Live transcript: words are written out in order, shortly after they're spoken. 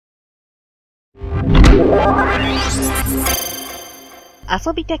遊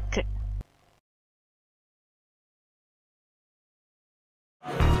びテック。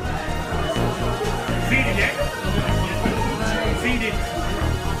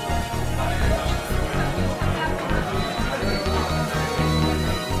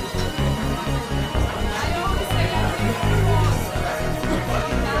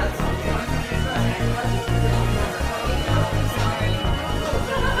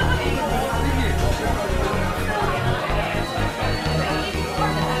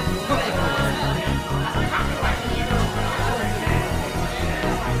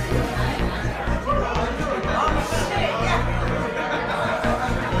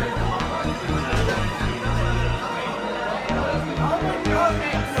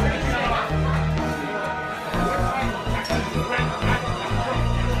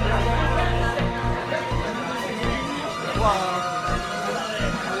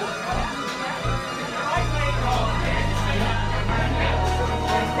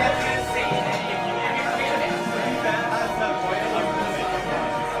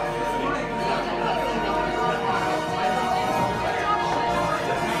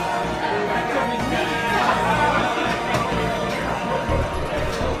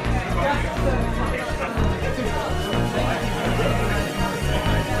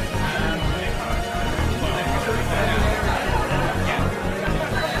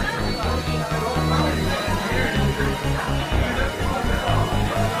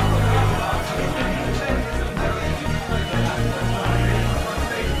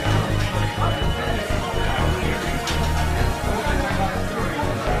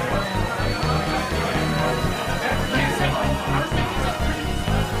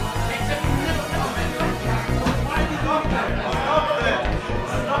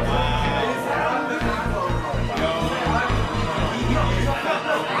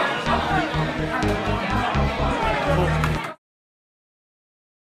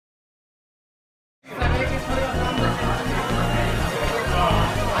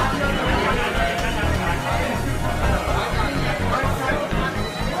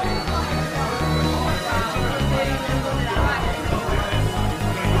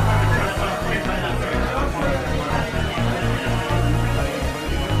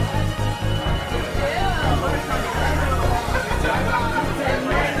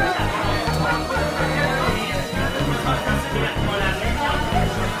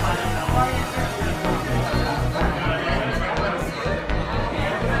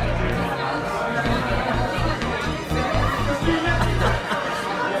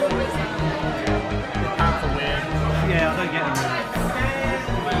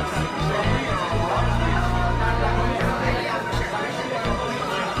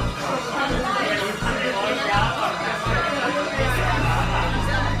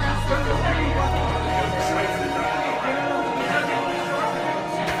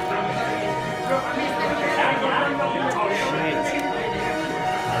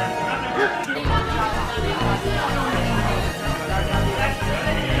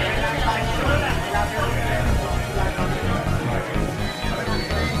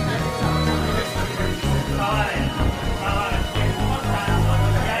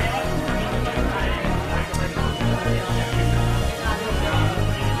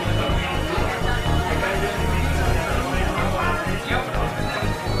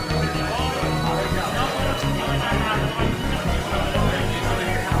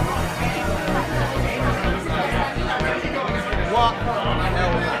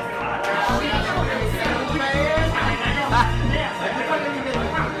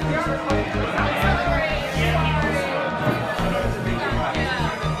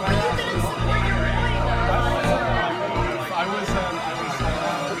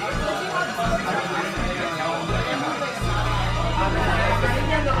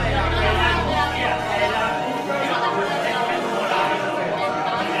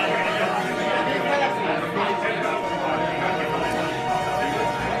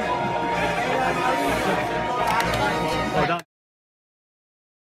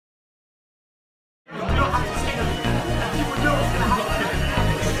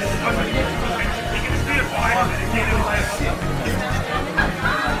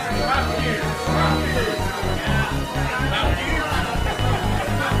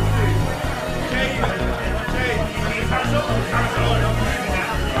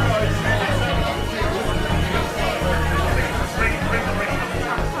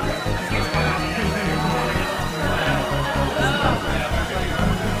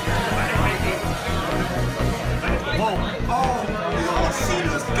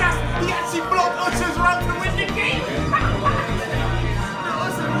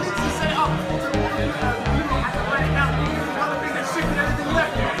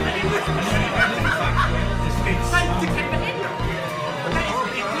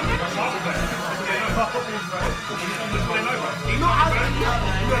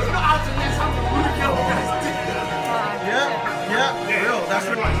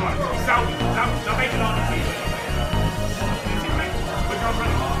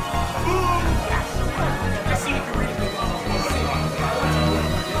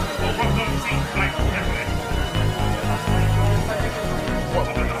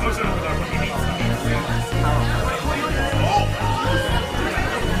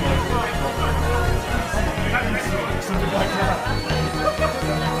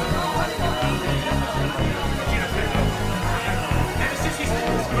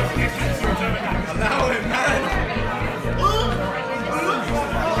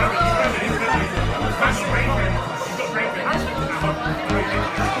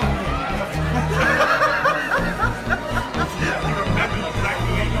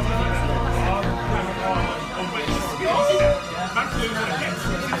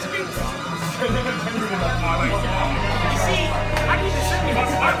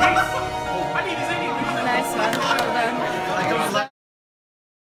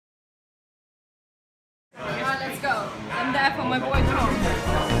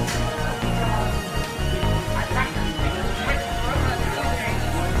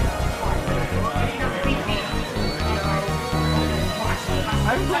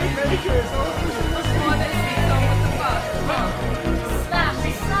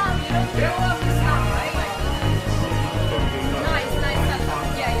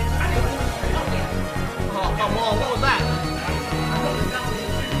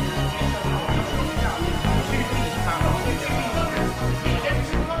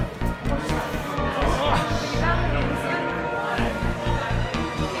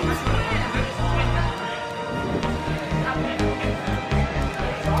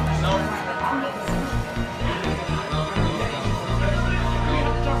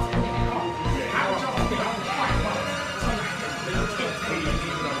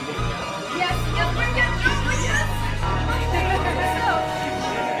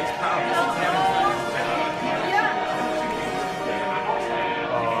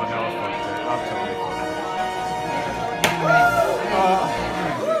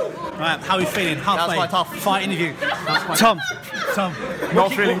How are we feeling? Halfway. That was quite tough. Fight interview. Tom.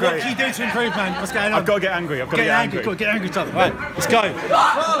 Not feeling great. What can you do to improve, man? What's going on? I've got to get angry. I've got to get angry. Cool, get angry, Tom. Right, let's go. Let's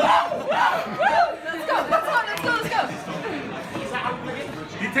go.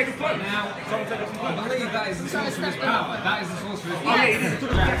 You take a float now. Someone take a float. I believe that is the source of his power. That is the source of his power. Alright.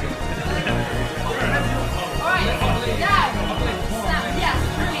 Yes,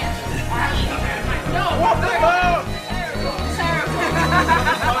 brilliant. No.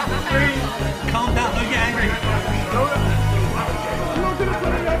 Calm down, don't get angry.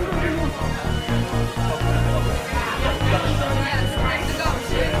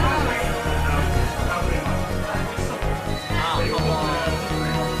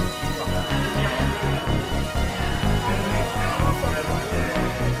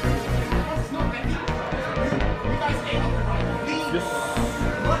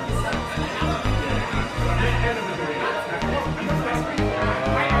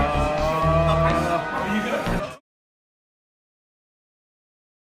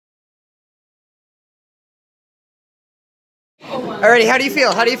 Alrighty, how do you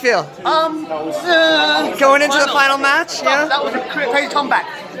feel? How do you feel? Going into the final match, yeah? That was a crazy comeback.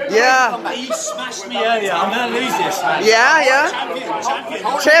 Yeah. He smashed me earlier. I'm gonna lose this, man. Yeah.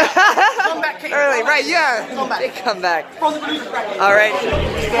 Comeback king. Early, right? Yeah. Big comeback. All right.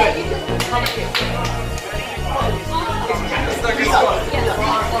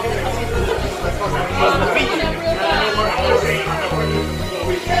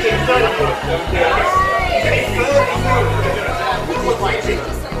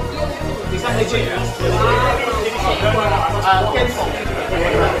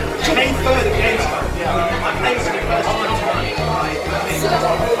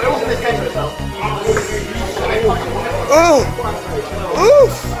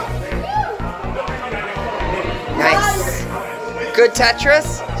 Nice. Good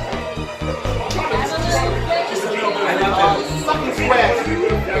Tetris.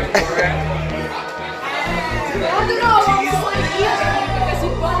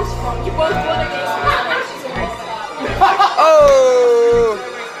 Oh!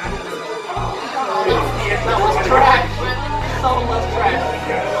 That was trash. So much trash.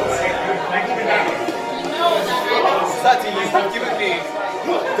 Sati, you have given me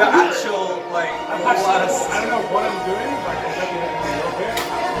the actual, like, worst. I don't know what I'm doing, but I'm definitely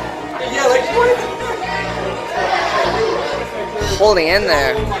Yeah, like, what? Holding in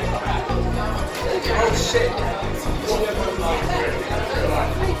there. Oh, shit.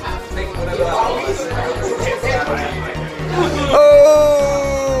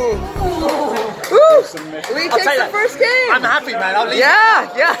 Oh! Woo! We takes the first game. I'm happy, man. I'll leave. Yeah.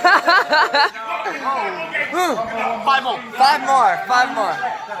 Five more.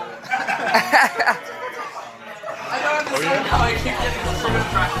 I don't understand how I keep getting so much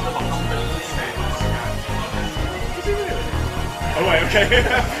trash in the bottom of Oh, wait, okay.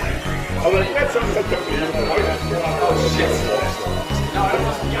 I was like, that's something that's totally Oh, shit. No, I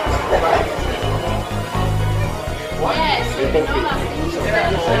wasn't.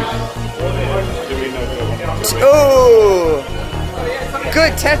 Oh!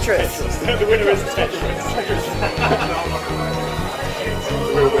 Good Tetris. The winner is Tetris.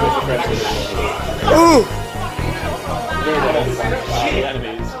 Ooh! The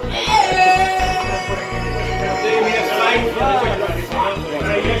enemies.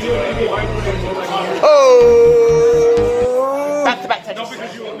 Oh! Back-to-back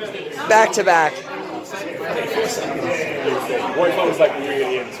Tetris. Back-to-back. What if I was like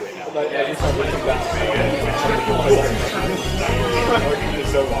really into it? Like every time looking back.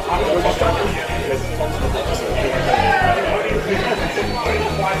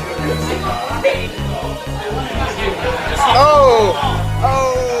 Oh!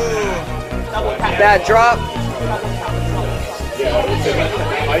 Bad drop.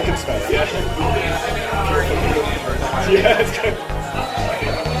 I can smell it. Yeah. Yeah, it's good.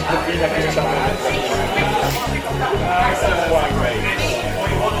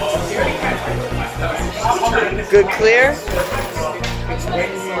 Good clear.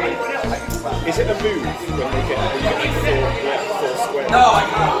 Is it a move when they get four squares? No, I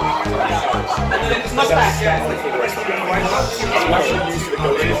can't. It's not back. It's actually used to the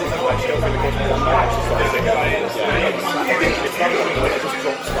goal. It's actually don't feel the goal from one back. It's like they get out. It's not it just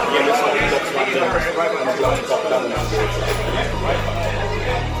drops. Yeah, this one drops right there. And it's like top down and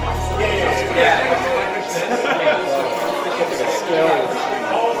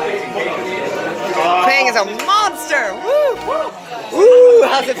Paying is a monster. Woo! Woo!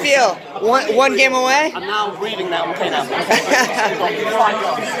 How's it feel? One game away? I'm now breathing now. Okay now.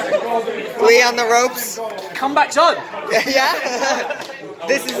 Lee on the ropes. Come back zone. Yeah?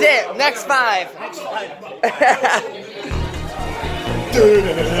 This is it. Next 5.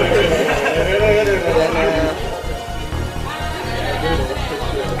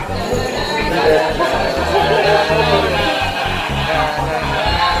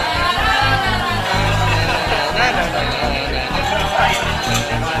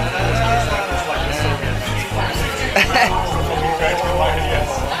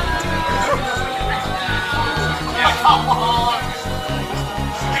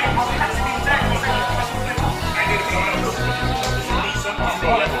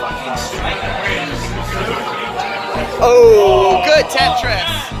 Oh, good Tetris.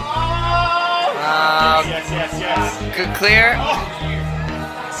 Good clear.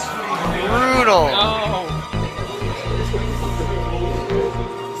 Brutal. Oh.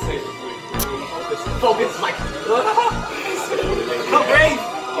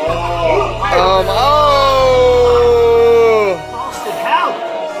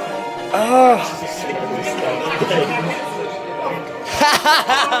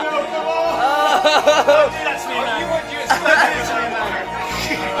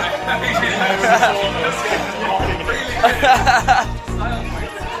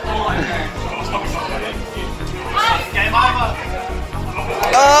 Game over.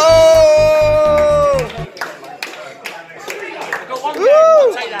 Oh! Woo!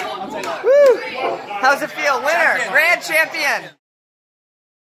 Woo! How's it feel? Winner, grand champion.